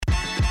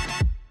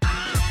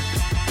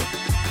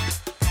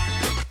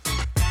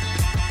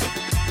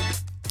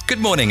Good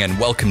morning and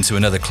welcome to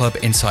another Club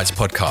Insights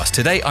podcast.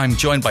 Today I'm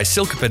joined by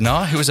Silke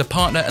Bernard, who is a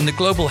partner and the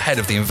global head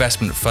of the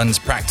investment funds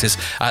practice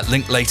at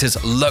Linklaters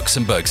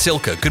Luxembourg.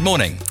 Silke, good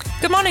morning.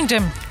 Good morning,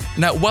 Jim.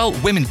 Now, while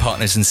women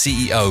partners and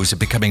CEOs are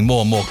becoming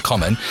more and more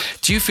common,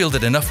 do you feel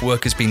that enough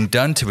work has been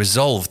done to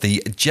resolve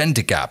the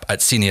gender gap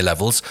at senior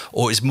levels,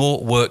 or is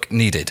more work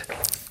needed?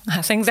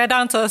 I think that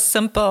answer is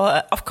simple.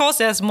 Of course,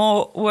 there's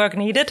more work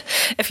needed.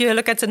 If you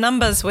look at the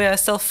numbers, we are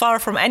still far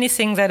from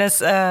anything that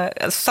is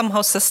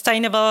somehow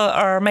sustainable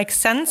or makes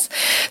sense.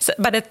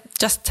 But it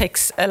just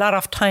takes a lot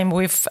of time.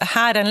 We've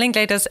had in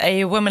Linklaters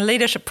a women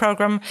leadership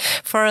program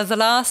for the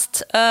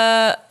last,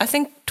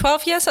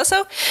 12 years or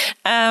so.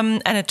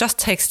 And it just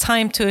takes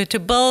time to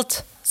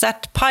build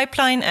that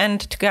pipeline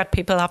and to get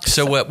people up.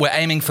 So we're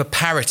aiming for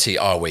parity,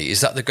 are we?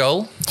 Is that the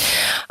goal?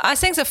 I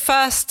think the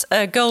first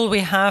goal we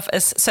have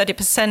is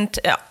 30%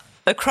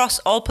 across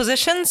all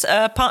positions,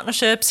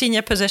 partnership,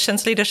 senior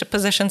positions, leadership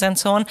positions, and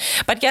so on.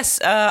 But yes,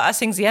 I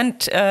think the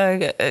end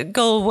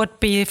goal would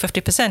be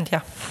 50%,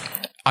 yeah.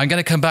 I'm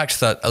going to come back to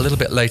that a little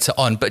bit later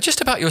on, but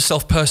just about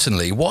yourself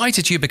personally, why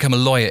did you become a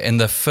lawyer in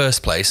the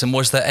first place, and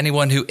was there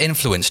anyone who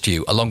influenced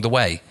you along the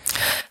way?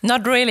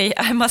 Not really.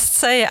 I must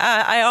say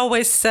I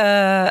always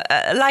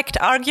liked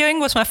arguing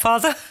with my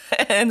father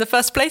in the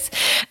first place.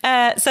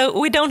 So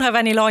we don't have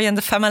any lawyer in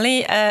the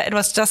family. It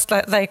was just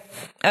like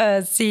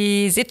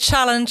the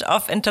challenge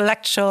of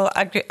intellectual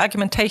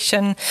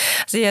argumentation,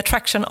 the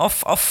attraction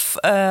of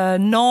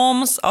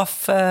norms,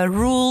 of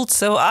rules.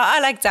 So I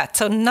like that.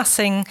 So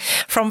nothing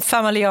from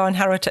family or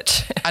inherited.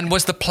 And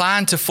was the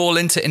plan to fall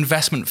into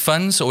investment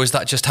funds, or has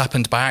that just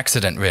happened by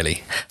accident,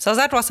 really? So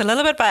that was a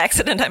little bit by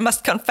accident, I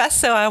must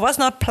confess. So I was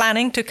not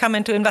planning to come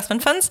into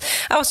investment funds.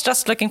 I was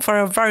just looking for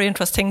a very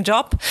interesting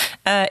job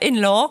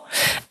in law.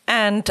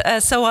 And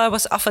so I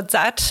was offered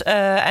that.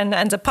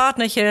 And the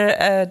partner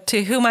here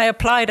to whom I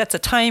applied at the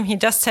time, he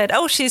just said,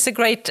 oh, she's a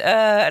great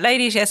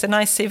lady. She has a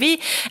nice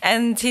CV.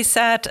 And he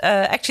said,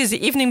 actually,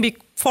 the evening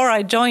before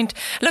I joined,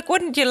 look,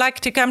 wouldn't you like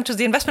to come to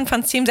the investment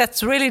fund team?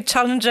 That's really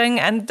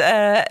challenging and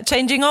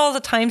changing all the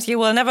times. You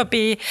will never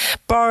be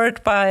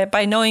bored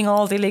by knowing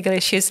all the legal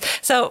issues.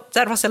 So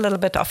that was a little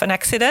bit of an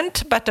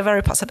accident, but a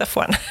very positive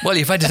one. Well,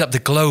 you've ended up the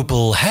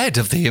global head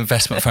of the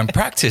investment fund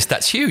practice.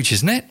 That's huge,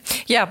 isn't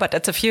it? Yeah, but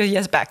it's a few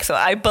years back. So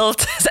I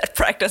built that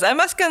practice. I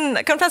must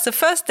confess, the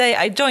first day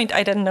I joined,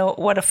 I didn't know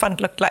what a fund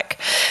looked like.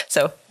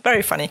 So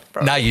very funny.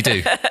 Probably. Now you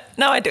do.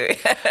 Now I do.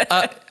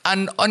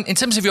 And in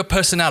terms of your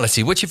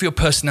personality, which of your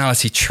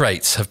personality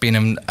traits have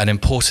been an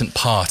important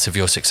part of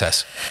your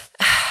success?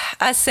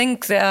 I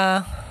think there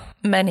are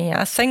many.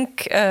 I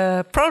think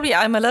probably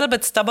I'm a little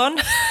bit stubborn.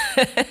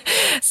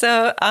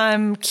 So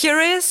I'm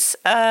curious.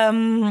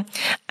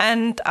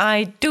 And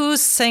I do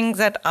think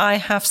that I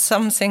have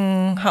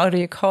something, how do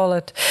you call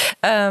it?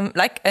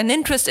 Like an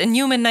interest in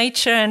human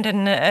nature and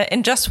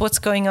in just what's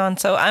going on.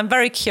 So I'm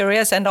very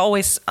curious and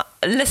always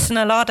listen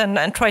a lot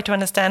and try to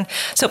understand.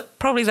 So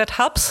probably that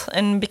helps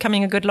in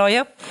becoming a good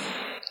lawyer.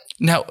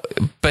 Now,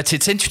 but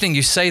it's interesting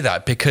you say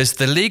that because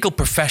the legal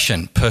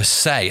profession per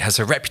se has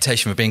a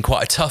reputation for being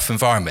quite a tough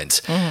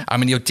environment. Mm-hmm. I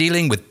mean, you're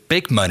dealing with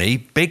big money,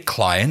 big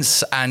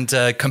clients and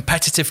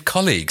competitive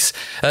colleagues.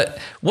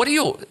 What are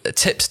your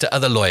tips to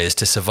other lawyers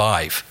to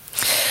survive?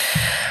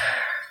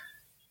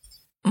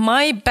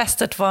 My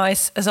best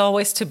advice is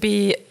always to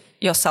be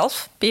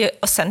yourself, be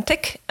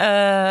authentic.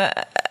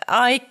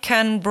 I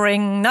can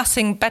bring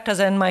nothing better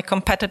than my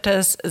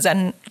competitors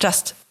than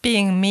just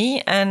being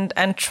me and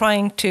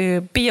trying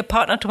to be a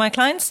partner to my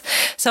clients.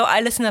 So I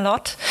listen a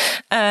lot.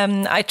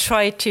 I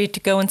try to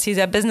go and see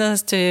their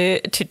business, to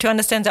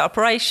understand their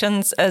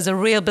operations as a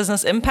real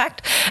business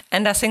impact.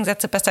 And I think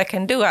that's the best I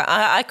can do.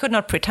 I could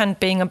not pretend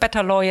being a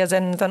better lawyer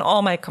than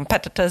all my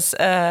competitors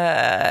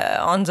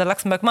on the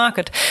Luxembourg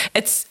market.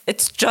 It's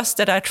just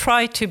that I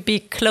try to be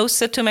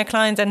closer to my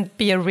clients and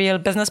be a real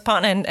business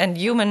partner and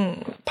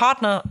human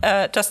partner,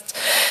 just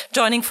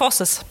joining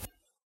forces.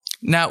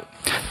 Now,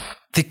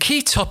 the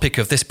key topic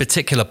of this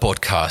particular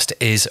podcast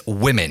is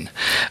women.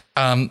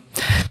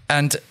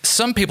 And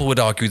some people would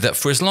argue that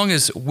for as long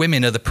as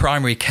women are the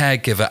primary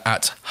caregiver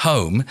at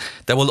home,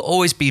 there will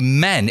always be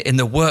men in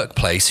the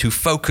workplace who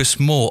focus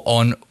more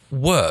on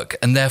work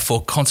and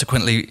therefore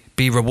consequently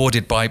be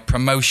rewarded by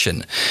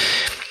promotion.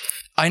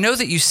 I know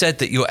that you said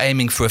that you're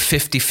aiming for a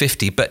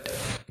 50-50, but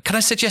can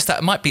I suggest that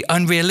it might be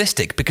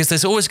unrealistic because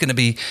there's always going to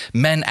be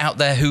men out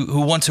there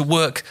who want to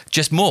work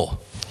just more?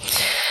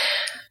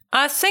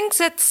 I think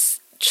that's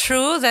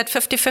true that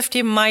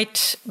 50-50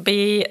 might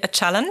be a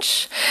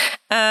challenge.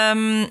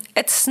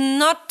 It's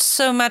not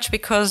so much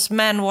because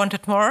men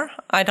wanted more.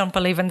 I don't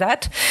believe in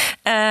that.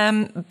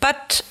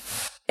 But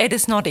it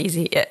is not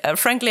easy.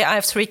 Frankly, I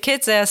have 3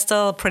 kids. They are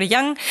still pretty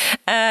young.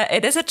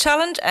 It is a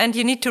challenge and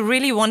you need to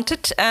really want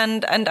it.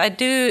 And I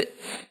do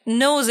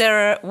know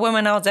there are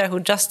women out there who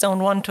just don't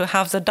want to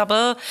have the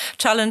double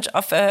challenge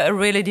of a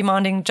really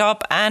demanding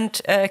job and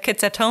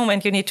kids at home,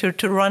 and you need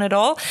to run it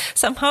all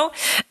somehow.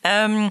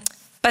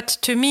 But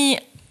to me,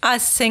 I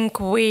think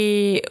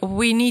we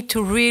need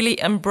to really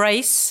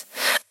embrace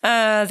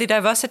the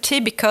diversity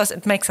because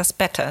it makes us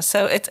better.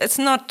 So it's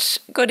not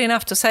good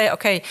enough to say,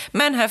 okay,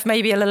 men have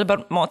maybe a little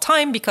bit more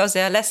time because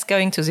they are less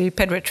going to the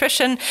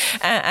pediatrician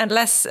and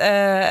less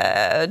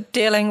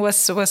dealing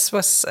with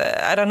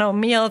I don't know,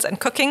 meals and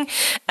cooking,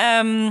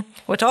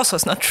 which also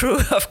is not true,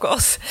 of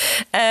course.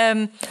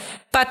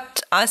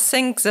 But I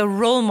think the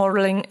role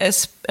modeling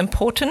is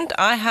important.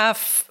 I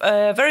have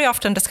very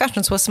often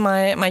discussions with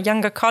my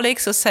younger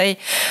colleagues who say,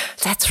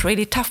 that's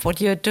really tough what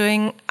you're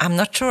doing. I'm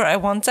not sure I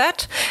want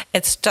that.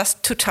 It's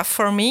just too tough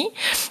for me.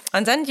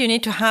 And then you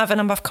need to have a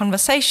number of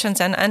conversations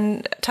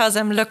and tell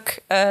them, look,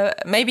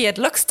 maybe it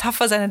looks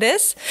tougher than it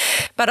is,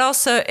 but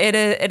also it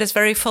is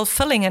very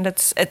fulfilling, and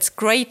it's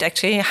great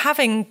actually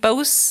having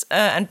both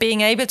and being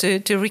able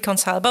to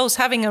reconcile both,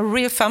 having a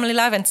real family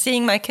life and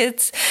seeing my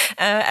kids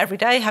every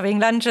day,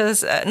 having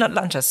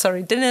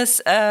dinners,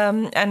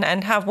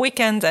 and have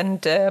weekends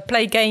and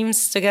play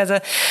games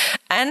together,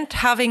 and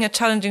having a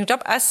challenging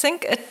job. I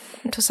think it,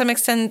 to some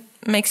extent,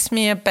 makes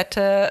me a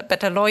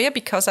better lawyer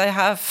because I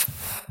have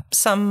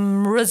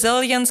some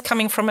resilience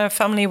coming from a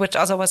family which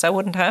otherwise I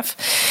wouldn't have.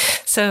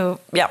 So,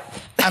 yeah.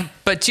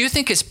 But do you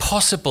think it's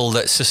possible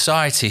that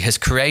society has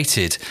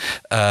created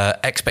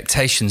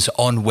expectations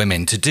on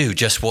women to do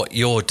just what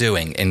you're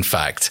doing, in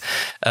fact?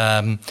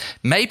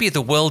 Maybe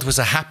the world was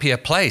a happier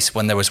place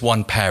when there was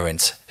one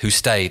parent who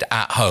stayed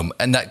at home,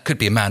 and that could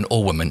be a man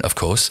or woman, of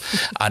course,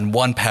 and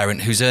one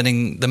parent who's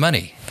earning the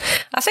money.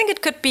 I think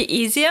it could be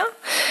easier,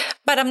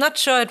 but I'm not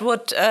sure it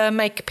would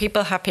make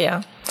people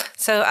happier.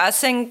 So I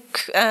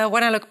think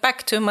when I look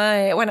back to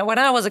when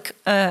I was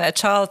a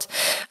child,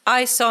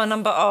 I saw a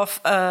number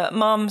of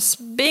moms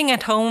being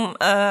at home,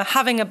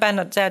 having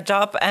abandoned their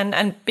job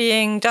and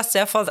being just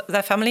there for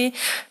their family.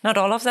 Not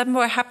all of them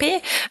were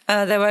happy.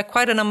 There were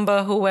quite a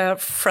number who were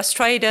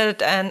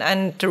frustrated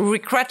and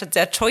regretted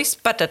their choice,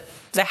 but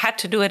they had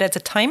to do it at the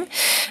time.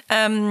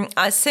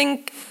 I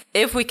think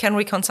if we can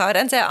reconcile,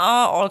 and there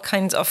are all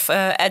kinds of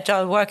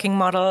agile working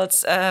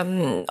models,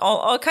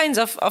 all kinds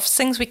of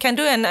things we can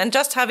do, and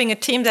just having a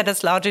team that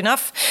is large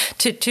enough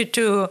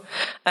to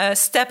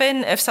step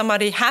in if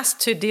somebody has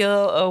to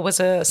deal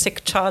with a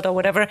sick child or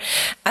whatever,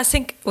 I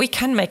think we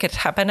can make it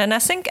happen. And I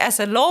think as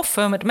a law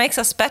firm, it makes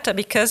us better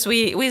because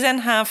we then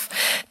have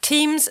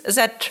teams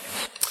that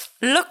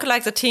look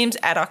like the teams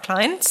at our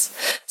clients,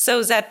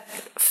 so that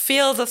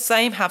feel the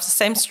same, have the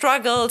same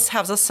struggles,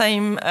 have the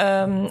same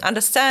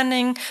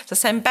understanding, the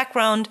same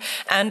background,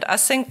 and I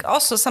think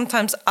also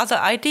sometimes other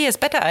ideas,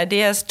 better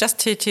ideas, just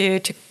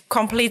to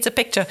complete the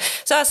picture.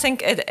 So I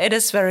think it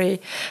is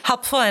very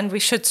helpful, and we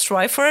should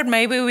strive for it.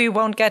 Maybe we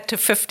won't get to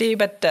 50,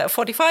 but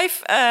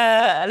 45.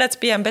 Let's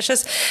be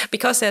ambitious,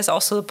 because there's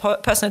also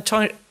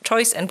personal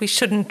choice, and we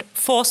shouldn't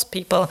force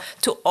people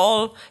to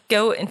all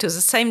go into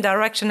the same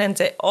direction, and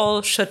they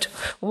all should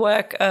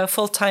work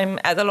full-time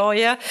as a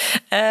lawyer.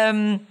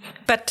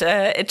 But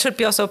it should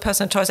be also a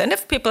personal choice. And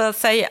if people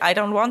say, I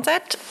don't want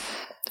that,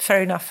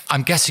 fair enough.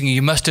 I'm guessing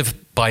you must have,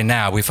 by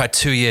now, we've had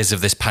 2 years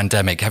of this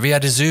pandemic. Have you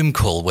had a Zoom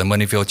call when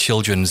one of your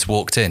children's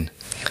walked in?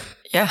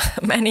 Yeah,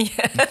 many.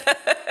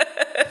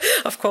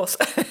 Of course.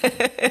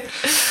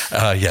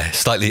 Yeah,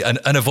 slightly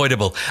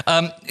unavoidable.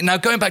 Now,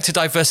 going back to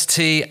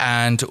diversity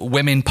and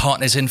women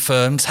partners in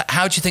firms,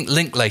 how do you think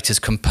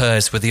Linklaters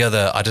compares with the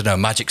other, I don't know,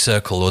 Magic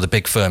Circle or the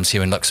big firms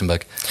here in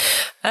Luxembourg?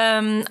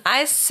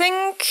 I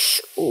think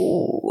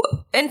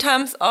in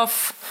terms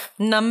of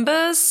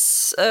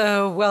numbers,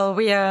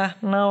 we are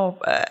now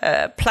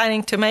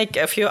planning to make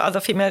a few other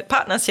female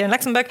partners here in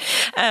Luxembourg,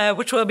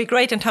 which will be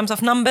great in terms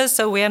of numbers.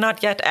 So we are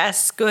not yet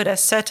as good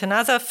as certain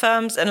other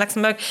firms in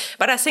Luxembourg.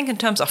 But I think in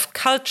terms of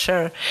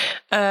culture,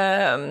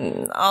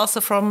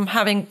 also from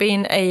having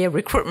been a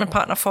recruitment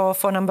partner for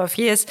a number of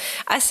years,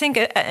 I think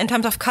in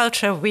terms of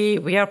culture,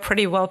 we are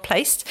pretty well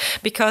placed,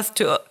 because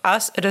to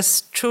us, it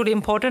is truly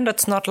important.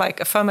 It's not like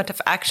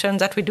affirmative action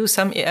that we do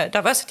some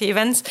diversity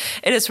events.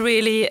 It is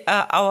really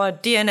our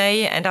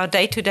DNA and our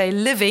day-to-day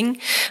living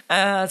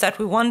that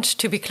we want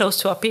to be close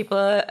to our people.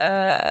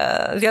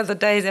 The other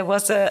day, there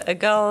was a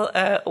girl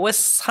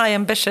with high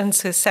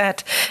ambitions who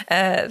said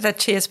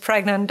that she is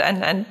pregnant,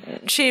 and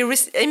she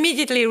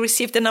immediately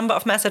received a number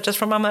of messages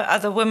from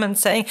other women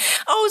saying,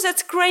 oh,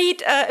 that's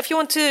great. If you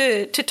want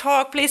to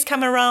talk, please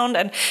come around.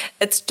 And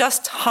it's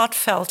just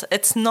heartfelt.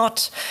 It's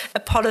not a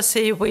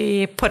policy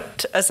we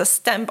put as a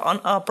stamp on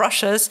our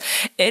brushes.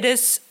 It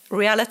is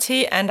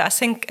reality. And I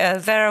think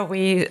there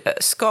we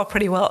score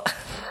pretty well.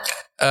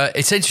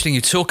 It's interesting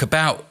you talk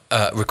about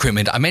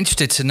recruitment. I'm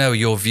interested to know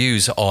your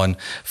views on,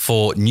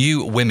 for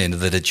new women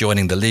that are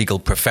joining the legal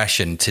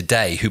profession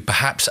today, who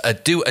perhaps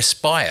do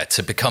aspire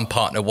to become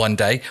partner one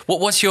day.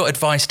 What's your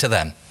advice to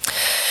them?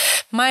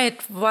 My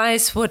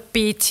advice would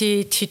be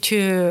to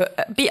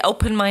be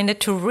open-minded,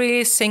 to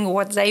really think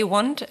what they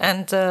want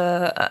and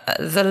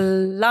the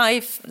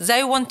life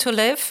they want to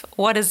live.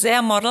 What is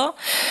their model?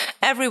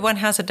 Everyone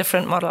has a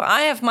different model.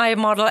 I have my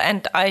model,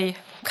 and I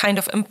kind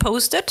of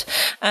imposed it.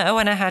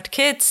 When I had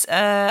kids,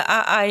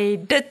 I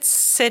did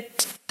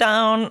sit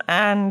down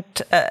and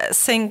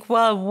think,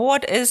 well,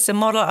 what is the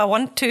model I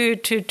want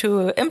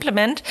to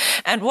implement,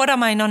 and what are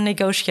my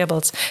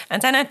non-negotiables?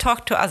 And then I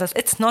talked to others.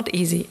 It's not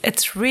easy.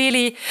 It's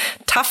really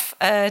tough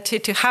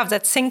to have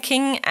that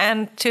thinking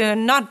and to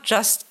not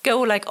just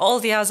go like all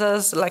the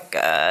others, like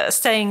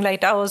staying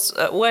late hours,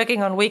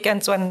 working on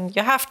weekends when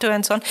you have to,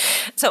 and so on.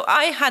 So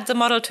I had the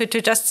model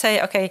to just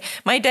say, okay,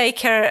 my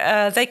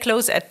daycare, they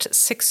close at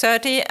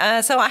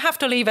 6:30, so I have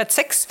to leave at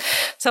 6.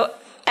 So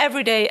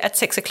every day at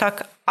 6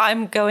 o'clock,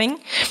 I'm going.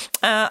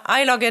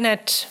 I log in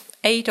at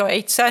 8 or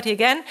 8:30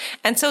 again.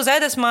 And so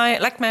that is my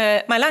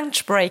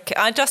lunch break.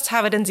 I just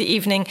have it in the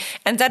evening,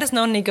 and that is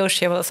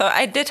non-negotiable. So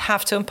I did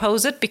have to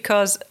impose it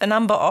because a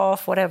number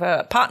of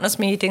partners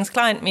meetings,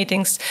 client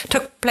meetings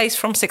took place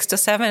from 6 to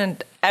 7.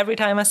 And every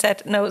time I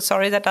said, no,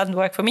 sorry, that doesn't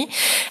work for me.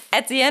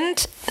 At the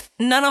end,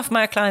 none of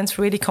my clients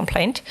really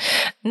complained.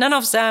 None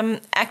of them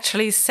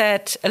actually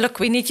said, look,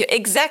 we need you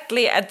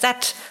exactly at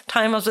that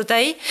time of the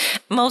day.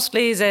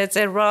 Mostly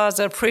they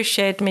rather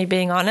appreciate me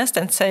being honest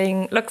and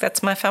saying, look,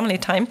 that's my family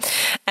time.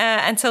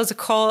 And so the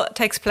call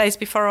takes place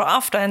before or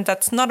after, and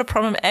that's not a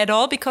problem at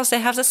all because they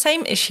have the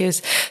same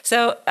issues.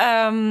 So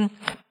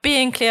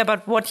being clear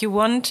about what you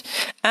want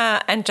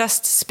and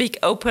just speak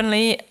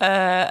openly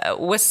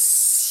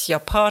with your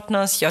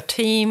partners, your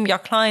team, your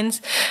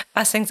clients,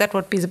 I think that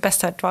would be the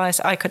best advice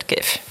I could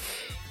give.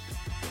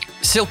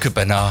 Silke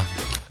Bernard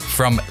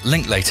from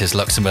Linklaters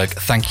Luxembourg,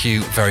 thank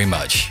you very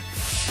much.